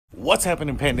What's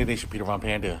happening, Panda Nation? Peter Von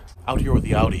Panda out here with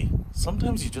the Audi.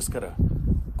 Sometimes you just gotta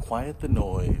quiet the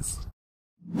noise.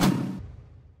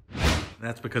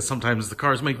 That's because sometimes the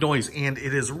cars make noise, and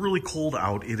it is really cold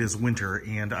out. It is winter,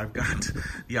 and I've got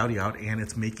the Audi out, and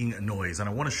it's making a noise. And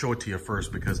I want to show it to you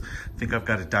first because I think I've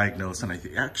got it diagnosed, and I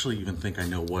actually even think I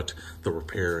know what the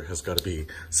repair has got to be.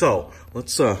 So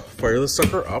let's fire this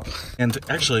sucker up. And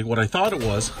actually, what I thought it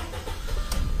was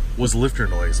lifter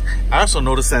noise. I also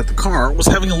noticed that the car was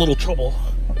having a little trouble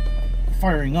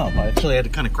firing up. I actually had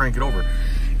to kind of crank it over.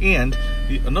 And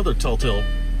another telltale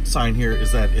sign here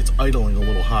is that it's idling a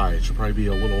little high. It should probably be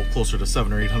a little closer to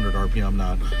 700 or 800 RPM,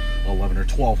 not 11 or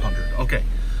 1200. Okay,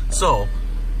 so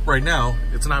right now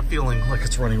it's not feeling like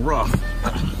it's running rough,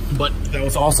 but that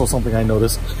was also something I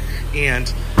noticed. And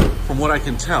from what I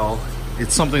can tell,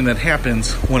 it's something that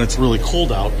happens when it's really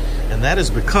cold out, and that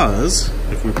is because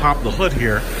if we pop the hood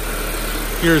here,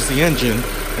 here's the engine,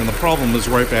 and the problem is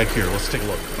right back here. Let's take a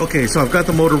look. Okay, so I've got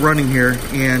the motor running here,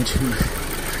 and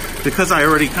because I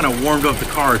already kind of warmed up the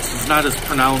car, it's not as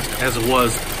pronounced as it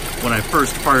was when I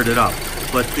first fired it up.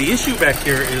 But the issue back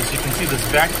here is you can see this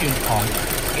vacuum pump,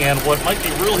 and what might be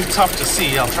really tough to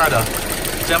see, I'll try to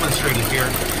demonstrate it here,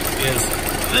 is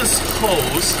this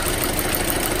hose,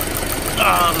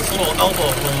 this little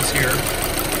elbow hose here,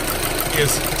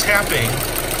 is tapping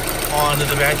onto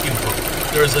the vacuum pump.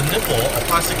 There's a nipple, a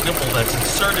plastic nipple that's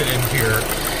inserted in here,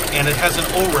 and it has an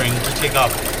O-ring to take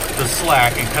up the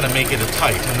slack and kind of make it a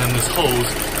tight. And then this hose,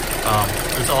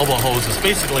 this elbow hose, is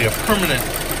basically a permanent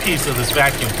piece of this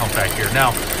vacuum pump back here.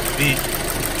 Now, the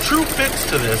true fix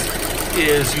to this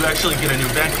is you actually get a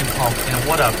new vacuum pump, and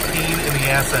what a pain in the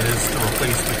ass that is to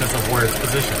replace because of where it's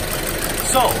positioned.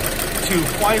 So, to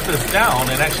quiet this down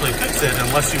and actually fix it,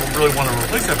 unless you really want to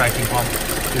replace that vacuum pump,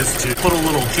 is to put a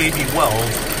little J-B Weld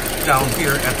down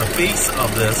here at the base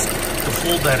of this to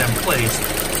hold that in place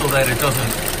so that it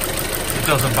doesn't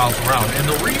bounce around. And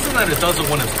the reason that it does it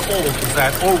when it's cold is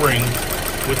that O-ring,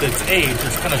 with its age,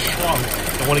 is kind of shrunk,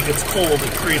 and when it gets cold,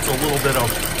 it creates a little bit of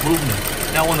movement.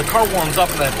 Now, when the car warms up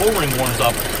and that O-ring warms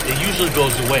up, it usually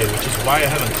goes away, which is why I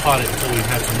haven't caught it until we've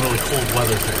had some really cold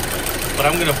weather here. But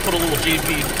I'm going to put a little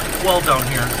J-B Weld down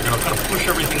here, kind of push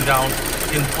everything down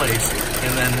in place,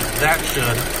 and then that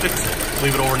should fix it.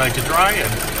 Leave it overnight to dry, and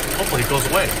hopefully it goes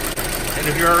away. And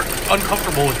if you're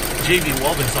uncomfortable with J-B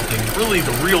welding something, really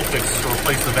the real fix is to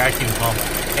replace the vacuum pump,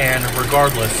 and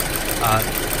regardless,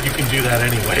 you can do that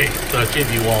anyway. The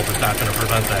J-B Weld is not going to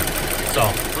prevent that. So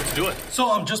let's do it.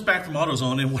 So I'm just back from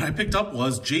AutoZone, and what I picked up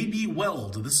was J-B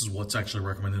Weld. This is what's actually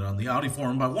recommended on the Audi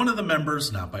forum by one of the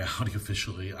members, not by Audi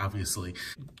officially, obviously.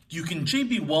 You can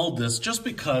J-B Weld this just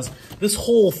because this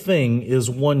whole thing is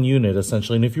one unit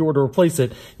essentially, and if you were to replace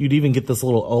it, you'd even get this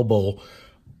little elbow,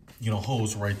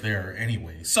 hose right there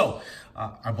anyway. So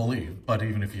I believe, but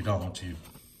even if you don't, you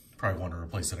probably want to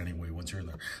replace it anyway once you're in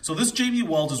there. So this J-B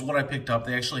Weld is what I picked up.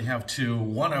 They actually have two.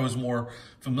 One I was more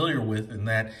familiar with in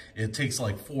that it takes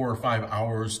like 4 or 5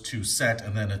 hours to set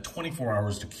and then 24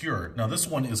 hours to cure. Now this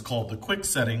one is called the quick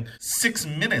setting, 6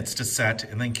 minutes to set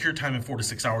and then cure time in 4 to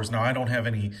 6 hours. Now I don't have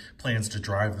any plans to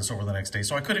drive this over the next day,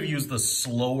 so I could have used the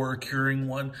slower curing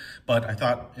one, but I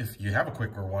thought if you have a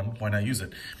quicker one, why not use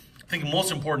it? I think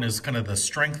most important is kind of the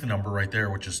strength number right there,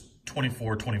 which is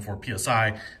 24 PSI.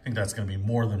 I think that's going to be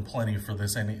more than plenty for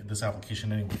this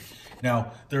application anyway.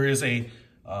 Now, there is the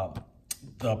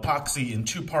epoxy in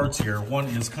two parts here. One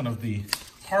is kind of the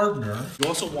hardener. You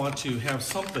also want to have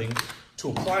something to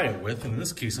apply it with. In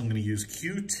this case, I'm going to use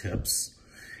Q-tips.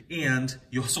 And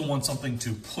you also want something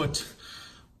to put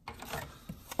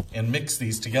and mix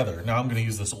these together. Now I'm going to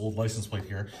use this old license plate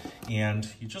here, and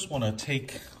you just want to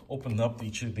open up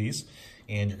each of these,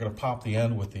 and you're going to pop the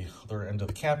end with the other end of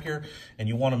the cap here, and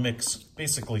you want to mix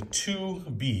basically 2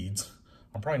 beads.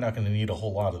 I'm probably not going to need a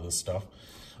whole lot of this stuff,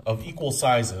 of equal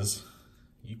sizes,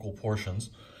 equal portions.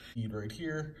 Bead right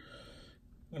here.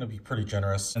 I'm going to be pretty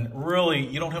generous, and really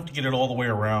you don't have to get it all the way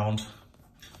around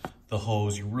the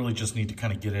hose. You really just need to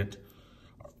kind of get it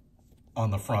on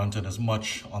the front and as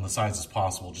much on the sides as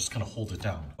possible. Just kind of hold it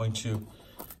down. I'm going to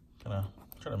kind of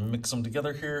try to mix them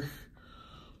together here.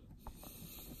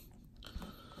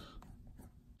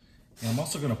 And I'm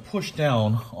also going to push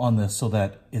down on this so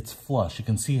that it's flush. You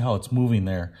can see how it's moving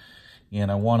there. And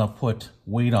I want to put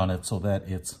weight on it so that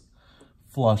it's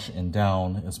flush and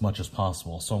down as much as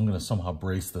possible. So I'm going to somehow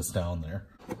brace this down there.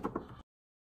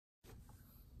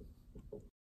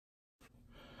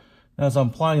 As I'm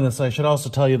applying this, I should also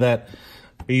tell you that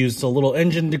I used a little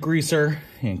engine degreaser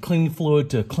and cleaning fluid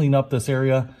to clean up this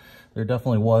area. There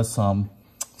definitely was some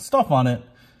stuff on it,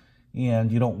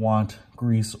 and you don't want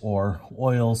grease or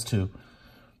oils to,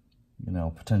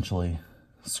 potentially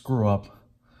screw up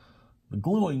the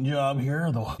gluing job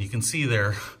here, though. You can see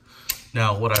there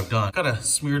now what I've done. Kind of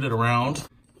smeared it around.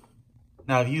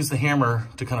 Now I've used the hammer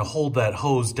to kind of hold that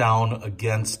hose down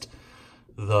against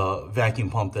the vacuum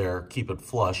pump there, keep it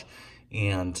flush,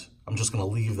 and I'm just going to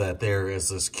leave that there as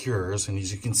this cures. And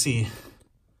as you can see,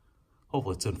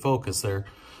 hopefully it's in focus there,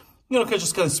 you know, I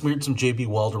just kind of smeared some J-B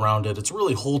Weld around it. It's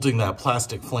really holding that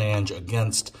plastic flange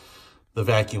against the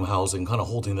vacuum housing, kind of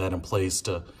holding that in place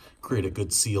to create a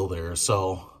good seal there.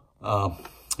 So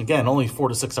again, only 4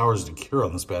 to 6 hours to cure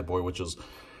on this bad boy, which is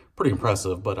pretty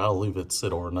impressive, but I'll leave it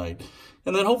sit overnight.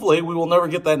 And then hopefully we will never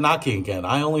get that knocking again.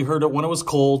 I only heard it when it was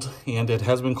cold, and it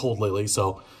has been cold lately.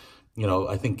 So, you know,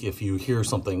 I think if you hear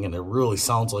something and it really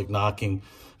sounds like knocking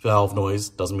valve noise,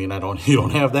 doesn't mean you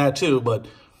don't have that too, but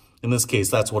in this case,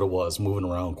 that's what it was, moving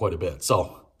around quite a bit.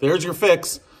 So there's your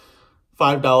fix.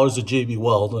 $5 at J-B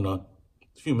Weld in a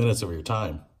few minutes of your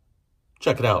time.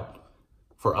 Check it out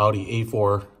for Audi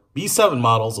A4 B7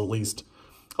 models at least.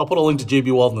 I'll put a link to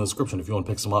J-B Weld in the description if you want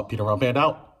to pick some up. Peter Round Band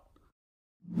out.